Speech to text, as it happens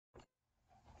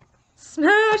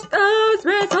Smash those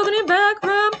bricks holding you back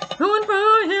from going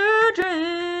for your dreams.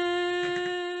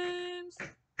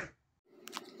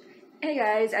 Hey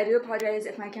guys, I do apologize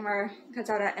if my camera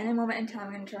cuts out at any moment in time.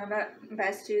 I'm going to try my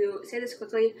best to say this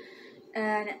quickly,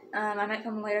 and I might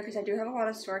film later because I do have a lot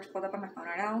of storage pulled up on my phone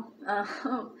right now.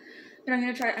 But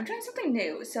I'm trying something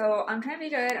new, so I'm trying to be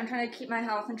good. I'm trying to keep my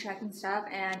health in check and stuff,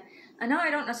 and I know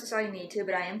I don't necessarily need to,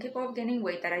 but I am capable of gaining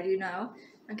weight. That I do know.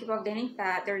 I'm capable of gaining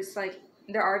fat.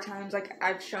 There are times, like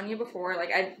I've shown you before, like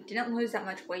I didn't lose that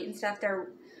much weight and stuff there,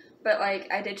 but like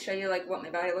I did show you like what my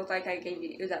body looked like. I gave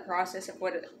you that process of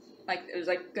what it was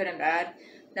like good and bad.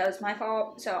 That was my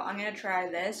fault. So I'm gonna try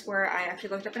this, where I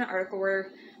actually looked up in an article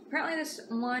where apparently this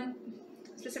one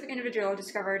specific individual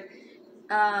discovered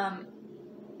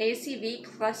ACV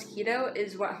plus keto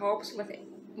is what helps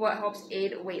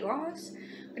aid weight loss.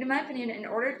 But in my opinion, in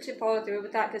order to follow through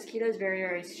with that, because keto is very,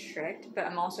 very strict, but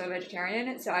I'm also a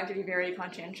vegetarian, so I have to be very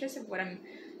conscientious of what I'm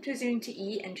choosing to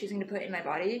eat and choosing to put in my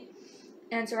body.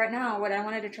 And so right now, what I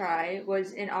wanted to try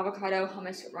was an avocado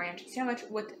hummus ranch sandwich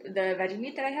with the veggie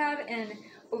meat that I have, and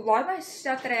a lot of my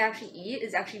stuff that I actually eat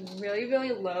is actually really,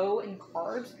 really low in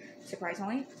carbs,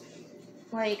 surprisingly.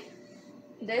 Like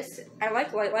this, I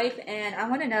like Light Life, and I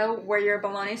want to know where your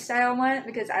bologna style went,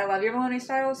 because I love your bologna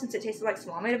style since it tasted like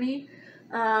salami to me.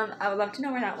 I would love to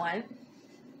know where that went.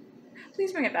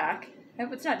 Please bring it back. I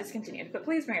hope it's not discontinued, but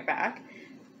please bring it back.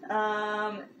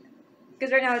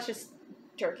 Because right now it's just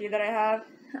turkey that I have.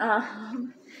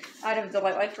 Out of the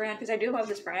Light Life brand, because I do love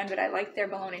this brand, but I like their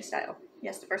bologna style.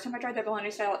 Yes, the first time I tried their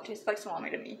bologna style, it tasted like salami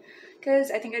to me.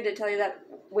 Because I think I did tell you that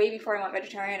way before I went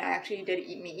vegetarian, I actually did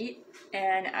eat meat,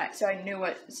 and so I knew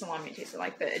what salami tasted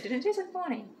like, but it didn't taste like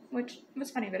bologna, which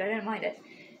was funny, but I didn't mind it.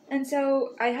 And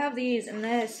so I have these, and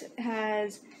this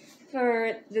has,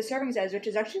 for the serving size, which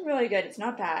is actually really good, it's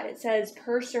not bad, it says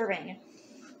per serving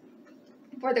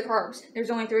for the carbs. There's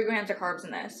only 3 grams of carbs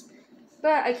in this.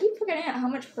 But I keep forgetting how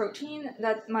much protein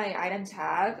that my items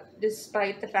have,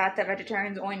 despite the fact that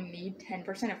vegetarians only need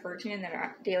 10% of protein in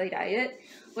their daily diet.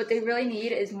 What they really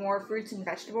need is more fruits and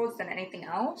vegetables than anything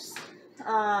else.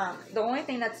 The only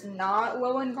thing that's not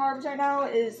low in carbs right now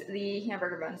is the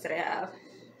hamburger buns that I have.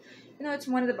 You know, it's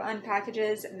one of the bun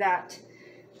packages that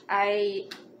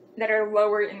are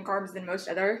lower in carbs than most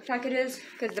other packages,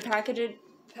 because the package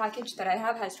that I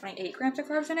have has 28 grams of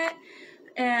carbs in it,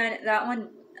 and that one,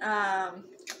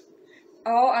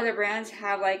 all other brands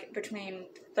have like between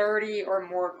 30 or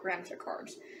more grams of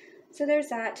carbs. So there's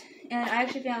that, and I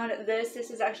actually found this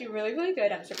is actually really, really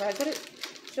good. I'm surprised that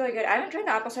it's really good. I haven't tried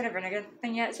the apple cider vinegar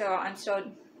thing yet, so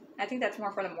I think that's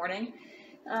more for the morning.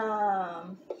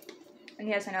 And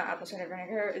yes, I know apple cider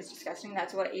vinegar is disgusting.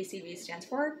 That's what ACV stands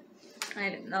for. I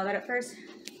didn't know that at first.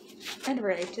 And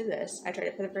related to this, I tried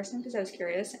it for the first time because I was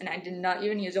curious, and I did not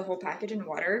even use a whole package in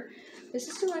water. This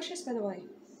is delicious, by the way.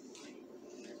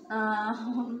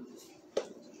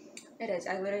 It is.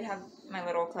 I literally have my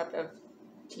little cup of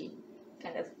tea,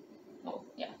 kind of. Well,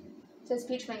 yeah. It says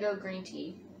peach mango green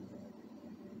tea.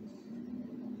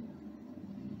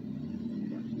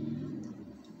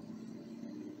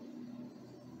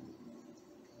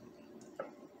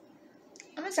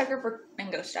 I'm a sucker for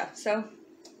mango stuff, so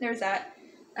there's that.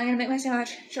 I'm gonna make my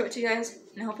sandwich, show it to you guys,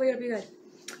 and hopefully it'll be good.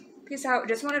 Peace out.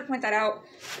 Just wanted to point that out.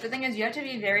 The thing is, you have to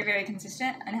be very, very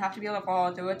consistent and have to be able to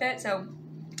follow through with it. So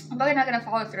I'm probably not gonna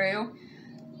follow through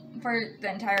for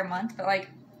the entire month, but like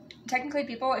technically,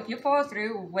 people, if you follow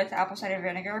through with apple cider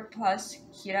vinegar plus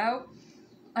keto,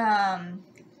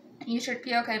 you should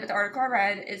be okay. But the article I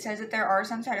read, it says that there are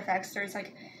some side effects. There's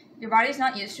like, your body's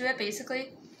not used to it,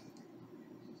 basically.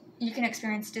 You can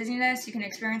experience dizziness. You can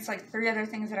experience like 3 other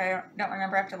things that I don't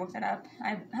remember. I have to look that up.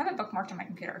 I have it bookmarked on my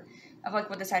computer of like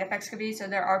what the side effects could be. So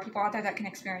there are people out there that can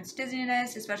experience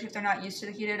dizziness, especially if they're not used to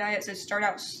the keto diet. So start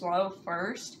out slow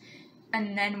first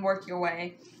and then work your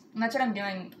way. And that's what I'm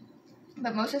doing.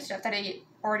 But most of the stuff that I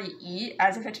already eat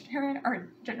as a vegetarian are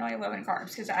generally low in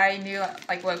carbs, because I knew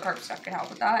like low carb stuff could help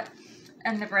with that.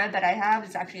 And the bread that I have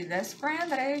is actually this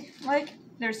brand that I like.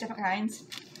 There's different kinds.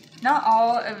 Not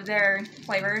all of their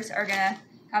flavors are gonna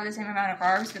have the same amount of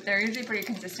carbs, but they're usually pretty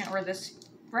consistent, where this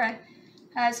bread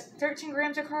has 13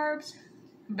 grams of carbs,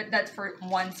 but that's for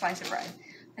 1 slice of bread.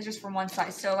 That's just for 1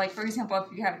 slice. So like, for example,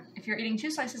 if you're eating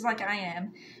 2 slices like I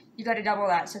am, you gotta double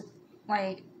that. So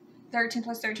like 13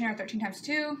 plus 13, or 13 times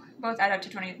 2, both add up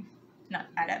to 20, not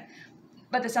add up,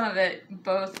 but the sum of it,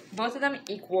 both of them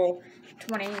equal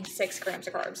 26 grams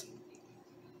of carbs.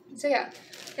 So yeah,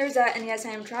 there's that, and yes, I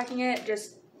am tracking it,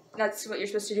 just that's what you're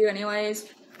supposed to do anyways,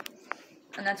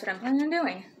 and that's what I'm planning on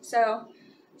doing. So,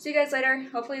 see you guys later.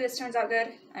 Hopefully this turns out good.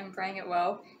 I'm praying it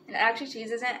will. And actually,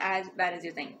 cheese isn't as bad as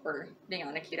you think for being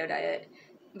on a keto diet.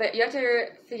 But you have to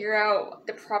figure out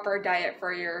the proper diet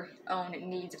for your own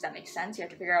needs, if that makes sense. You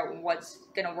have to figure out what's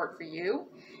going to work for you.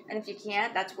 And if you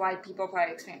can't, that's why people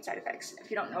probably experience side effects,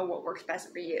 if you don't know what works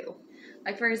best for you.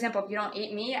 Like, for example, if you don't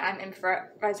eat meat, I'm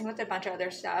improvising with a bunch of other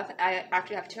stuff. I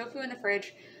actually have tofu in the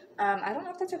fridge. I don't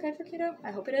know if that's okay for keto.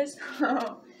 I hope it is.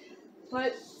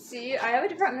 But see, I have a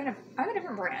different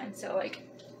brand. So like,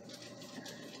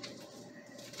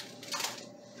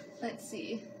 let's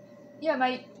see. Yeah,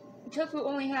 my tofu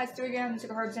only has 3 grams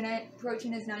of carbs in it.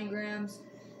 Protein is 9 grams.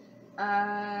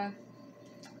 Yeah.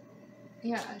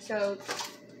 So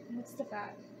what's the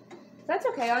fat? That's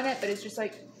okay on it, but it's just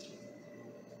like,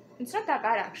 it's not that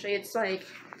bad actually. It's like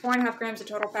 4.5 grams of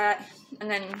total fat, and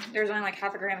then there's only like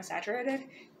half a gram of saturated.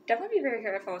 Definitely be very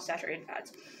careful with saturated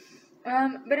fats.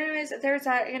 But anyways, there's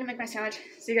that. I'm gonna make my sandwich.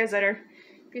 See you guys later.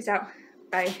 Peace out.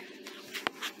 Bye.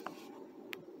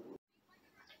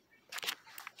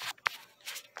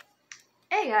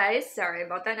 Hey guys, sorry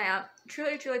about that. I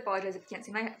truly apologize if you can't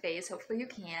see my face. Hopefully you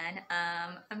can.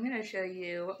 I'm gonna show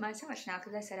you my sandwich now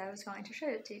because I said I was going to show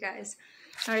it to you guys.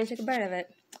 I already took a bite of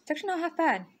it. It's actually not half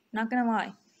bad. Not gonna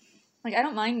lie. Like, I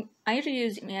don't mind. I usually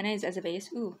use mayonnaise as a base.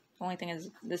 Ooh, the only thing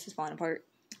is this is falling apart.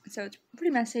 So it's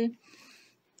pretty messy.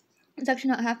 It's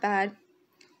actually not half bad.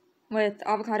 With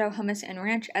avocado, hummus, and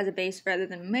ranch as a base rather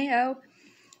than mayo.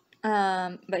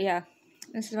 But yeah,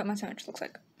 this is what my sandwich looks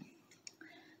like.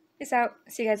 Peace out.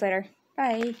 See you guys later.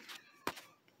 Bye.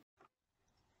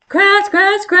 Cross,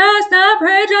 not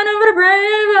preach on over the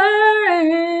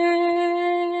bravery.